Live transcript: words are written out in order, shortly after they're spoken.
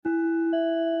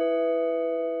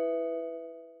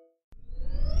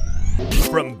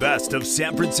From Best of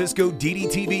San Francisco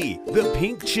DDTV, The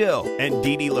Pink Chill, and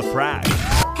Dee Dee LaFrac.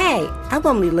 Hey, I've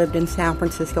only lived in San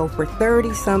Francisco for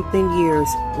 30-something years.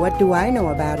 What do I know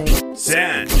about it?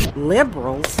 San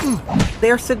Liberals?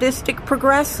 They're sadistic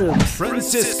progressives.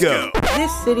 Francisco.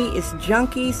 This city is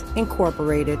Junkies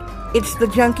Incorporated. It's the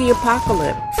junkie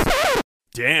apocalypse.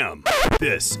 Damn,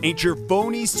 this ain't your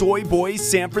phony soy boy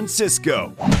San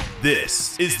Francisco.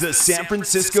 This is the San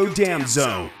Francisco Dam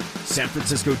Zone. San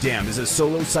Francisco Dam is a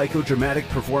solo psychodramatic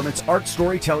performance art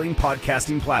storytelling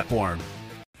podcasting platform.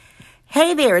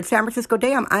 Hey there, it's San Francisco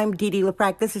Dam. I'm Dee Dee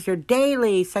LaFrac. This is your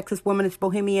daily sexist, womanist,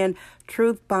 bohemian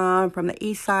truth bomb from the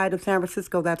east side of San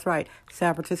Francisco. That's right,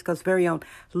 San Francisco's very own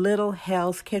Little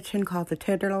Hell's Kitchen called the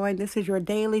Tenderloin. This is your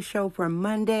daily show for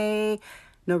Monday,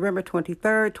 November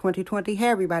 23rd, 2020. Hey,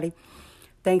 everybody.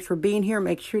 Thanks for being here.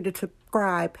 Make sure to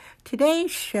subscribe.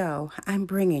 Today's show,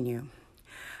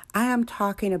 I am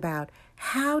talking about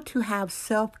how to have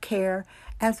self-care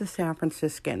as a San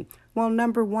Franciscan. Well,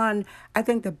 number one, I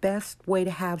think the best way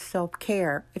to have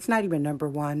self-care, it's not even number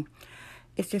one,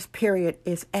 it's just period,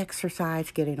 is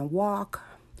exercise, getting a walk,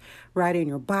 riding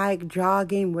your bike,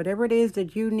 jogging, whatever it is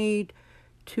that you need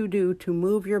to do to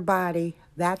move your body,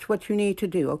 that's what you need to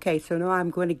do. Okay, so now I'm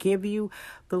going to give you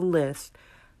the list,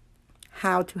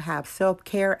 how to have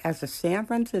self-care as a San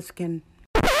Franciscan.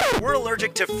 We're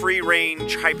allergic to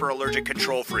free-range, hyper-allergic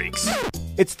control freaks.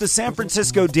 It's the San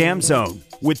Francisco Dam Zone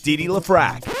with Dee Dee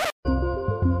LaFrac.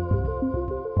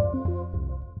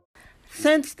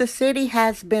 Since the city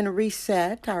has been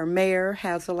reset, our mayor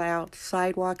has allowed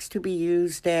sidewalks to be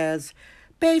used as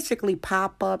basically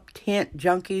pop-up tent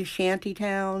junkie shanty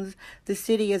towns. The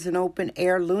city is an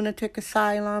open-air lunatic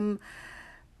asylum.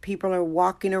 People are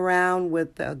walking around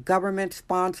with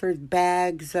government-sponsored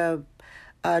bags of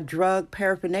drug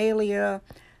paraphernalia.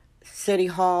 City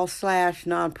Hall /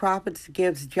 nonprofits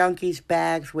gives junkies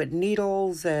bags with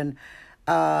needles and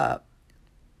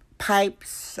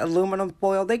pipes, aluminum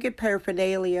foil. They get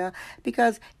paraphernalia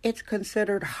because it's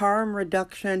considered harm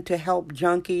reduction to help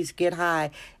junkies get high.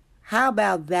 How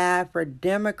about that for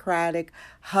democratic,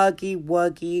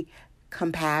 huggy-wuggy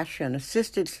compassion,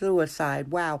 assisted suicide?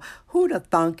 Wow, who'd have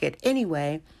thunk it?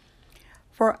 Anyway,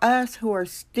 for us who are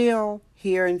still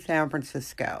here in San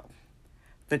Francisco,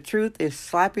 the truth is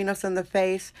slapping us in the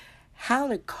face. How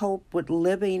to cope with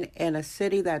living in a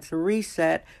city that's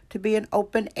reset to be an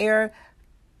open-air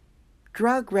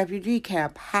drug refugee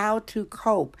camp. How to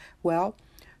cope? Well,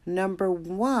 number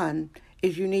one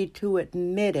is you need to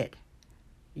admit it.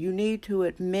 You need to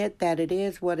admit that it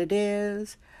is what it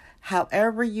is.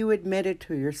 However you admit it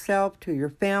to yourself, to your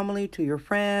family, to your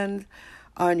friends,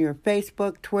 on your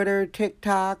Facebook, Twitter,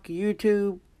 TikTok,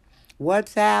 YouTube,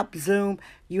 WhatsApp, Zoom,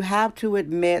 you have to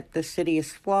admit the city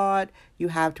is flawed. You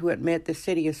have to admit the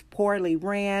city is poorly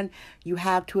ran. You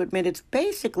have to admit it's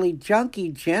basically junkie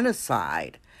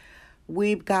genocide.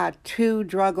 We've got 2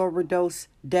 drug overdose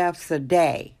deaths a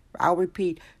day. I'll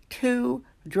repeat, 2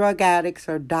 drug addicts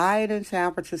are dying in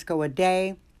San Francisco a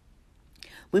day.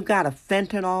 We've got a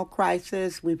fentanyl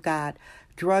crisis. We've got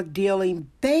drug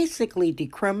dealing basically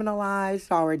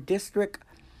decriminalized. Our district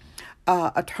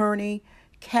attorney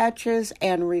catches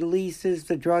and releases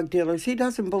the drug dealers. He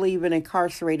doesn't believe in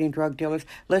incarcerating drug dealers.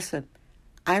 Listen,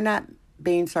 I'm not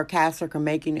being sarcastic or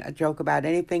making a joke about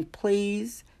anything.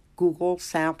 Please Google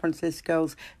San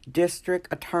Francisco's district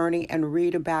attorney and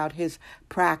read about his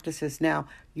practices. Now,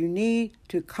 you need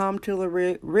to come to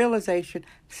the realization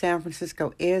San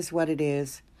Francisco is what it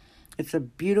is. It's a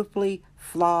beautifully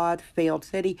flawed, failed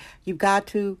city. You've got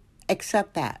to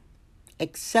accept that.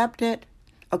 Accept it.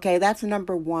 Okay, that's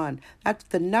number one. That's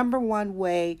the number one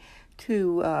way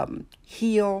to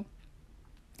heal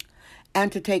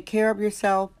and to take care of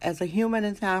yourself as a human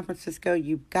in San Francisco.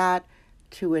 You've got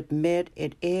to admit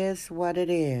it is what it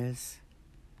is.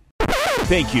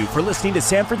 Thank you for listening to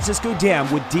San Francisco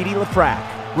Dam with Dee Dee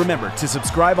LaFrac. Remember to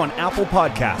subscribe on Apple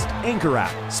Podcast, Anchor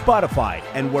app, Spotify,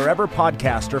 and wherever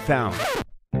podcasts are found.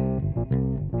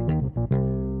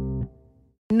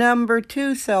 Number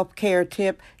 2 self-care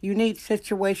tip, you need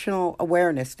situational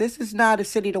awareness. This is not a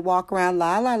city to walk around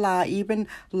la, even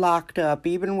locked up,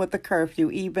 even with a curfew,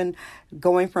 even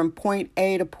going from point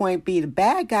A to point B. The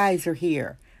bad guys are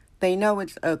here. They know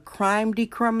it's a crime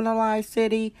decriminalized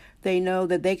city. They know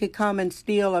that they could come and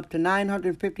steal up to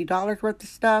 $950 worth of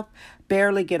stuff,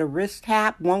 barely get a wrist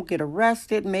tap, won't get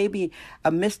arrested, maybe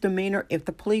a misdemeanor if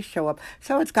the police show up.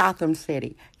 So it's Gotham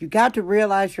City. You got to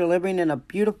realize you're living in a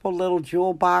beautiful little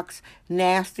jewel box,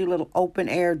 nasty little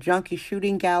open-air junkie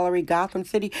shooting gallery, Gotham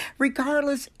City.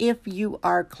 Regardless if you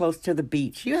are close to the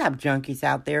beach, you have junkies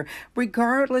out there.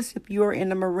 Regardless if you're in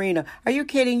the marina. Are you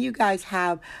kidding? You guys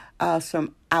have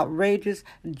some outrageous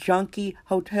junkie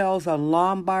hotels on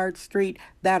Lombard Street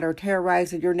that are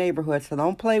terrorizing your neighborhood. So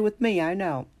don't play with me, I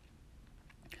know.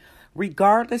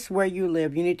 Regardless where you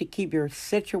live, you need to keep your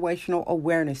situational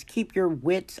awareness. Keep your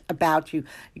wits about you.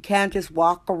 You can't just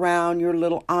walk around your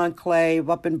little enclave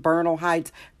up in Bernal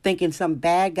Heights thinking some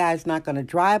bad guy's not going to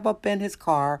drive up in his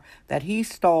car that he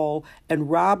stole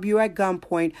and rob you at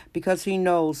gunpoint because he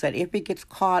knows that if he gets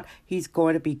caught, he's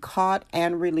going to be caught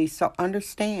and released. So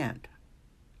understand.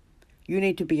 You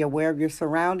need to be aware of your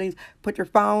surroundings. Put your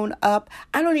phone up.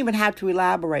 I don't even have to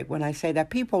elaborate when I say that.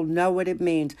 People know what it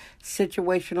means.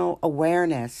 Situational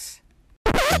awareness.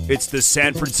 It's the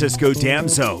San Francisco Dam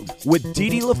Zone with Dee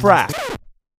Dee LaFrac.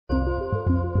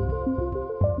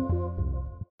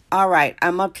 All right,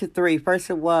 I'm up to 3. First,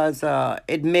 it was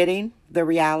admitting the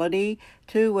reality.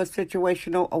 2 was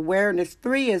situational awareness.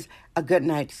 3 is a good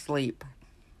night's sleep.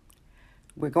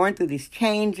 We're going through these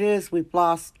changes. We've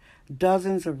lost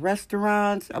dozens of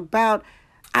restaurants. About,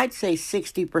 I'd say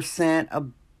 60%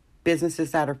 of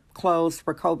businesses that are closed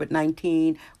for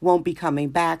COVID-19 won't be coming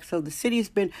back. So the city's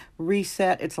been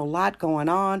reset. It's a lot going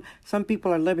on. Some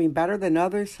people are living better than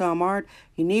others. Some aren't.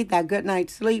 You need that good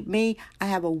night's sleep. Me, I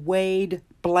have a Wade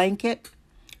blanket.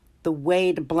 The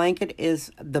Wade blanket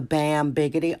is the Bam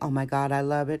Biggity. Oh my God, I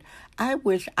love it. I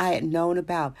wish I had known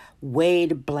about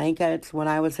Wade blankets when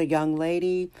I was a young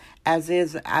lady. As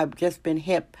is, I've just been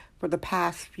hip for the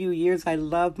past few years. I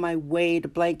love my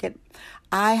Wade blanket.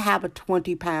 I have a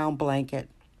 20-pound blanket,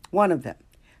 one of them.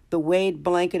 The Wade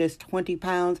blanket is 20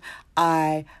 pounds.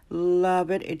 I love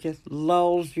it. It just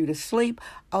lulls you to sleep.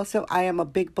 Also, I am a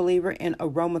big believer in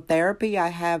aromatherapy. I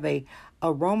have a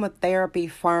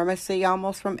aromatherapy pharmacy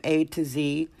almost from A to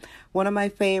Z. One of my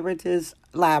favorites is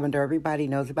lavender. Everybody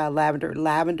knows about lavender.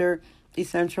 Lavender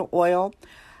essential oil.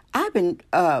 I've been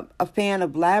a fan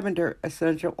of lavender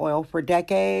essential oil for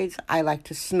decades. I like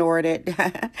to snort it.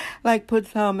 Like put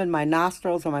some in my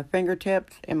nostrils, on my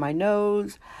fingertips, in my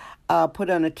nose. Put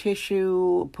on a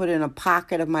tissue, put in a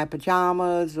pocket of my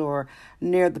pajamas or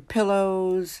near the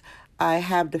pillows. I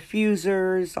have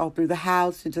diffusers all through the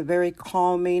house. It's a very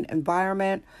calming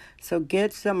environment. So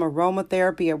get some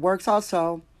aromatherapy. It works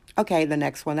also. Okay, the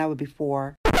next one. That would be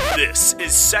 4. This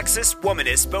is Sexist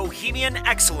Womanist Bohemian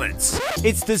Excellence.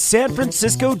 It's the San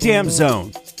Francisco Dam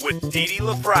Zone with Dee Dee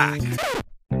LaFrac.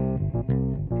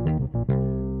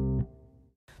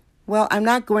 Well, I'm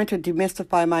not going to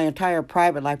demystify my entire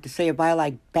private life to say if I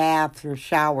like baths or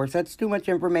showers. That's too much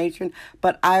information,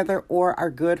 but either or are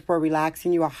good for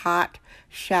relaxing you. A hot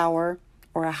shower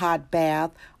or a hot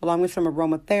bath, along with some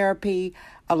aromatherapy,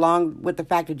 along with the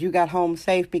fact that you got home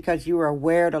safe because you were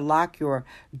aware to lock your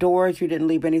doors. You didn't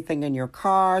leave anything in your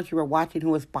cars. You were watching who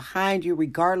was behind you,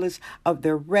 regardless of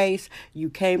their race. You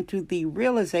came to the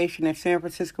realization that San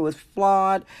Francisco is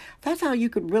flawed. That's how you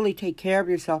could really take care of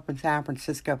yourself in San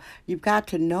Francisco. You've got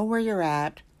to know where you're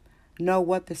at, know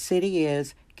what the city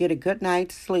is, get a good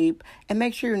night's sleep, and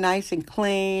make sure you're nice and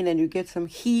clean and you get some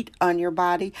heat on your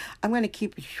body. I'm going to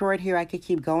keep it short here. I could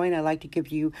keep going. I like to give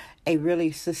you a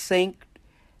really succinct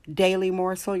daily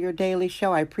morsel, your daily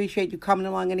show. I appreciate you coming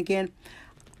along. And again,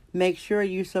 make sure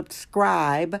you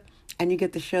subscribe and you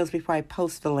get the shows before I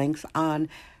post the links on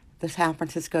the San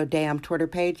Francisco Dam Twitter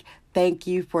page. Thank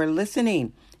you for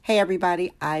listening. Hey,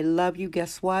 everybody, I love you.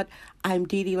 Guess what? I'm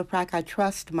Dee Dee LaFrac. I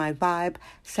trust my vibe.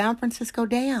 San Francisco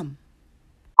Dam.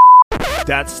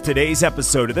 That's today's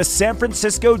episode of the San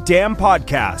Francisco Dam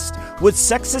Podcast with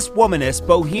sexist womanist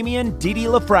Bohemian Dee Dee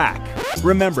LaFrac.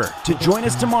 Remember to join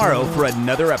us tomorrow for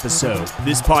another episode.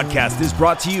 This podcast is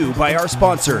brought to you by our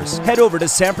sponsors. Head over to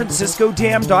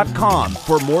sanfranciscodam.com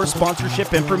for more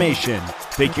sponsorship information.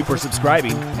 Thank you for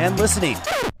subscribing and listening.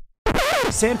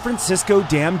 San Francisco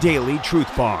Dam Daily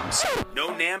Truth Bombs.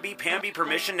 No namby-pamby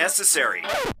permission necessary.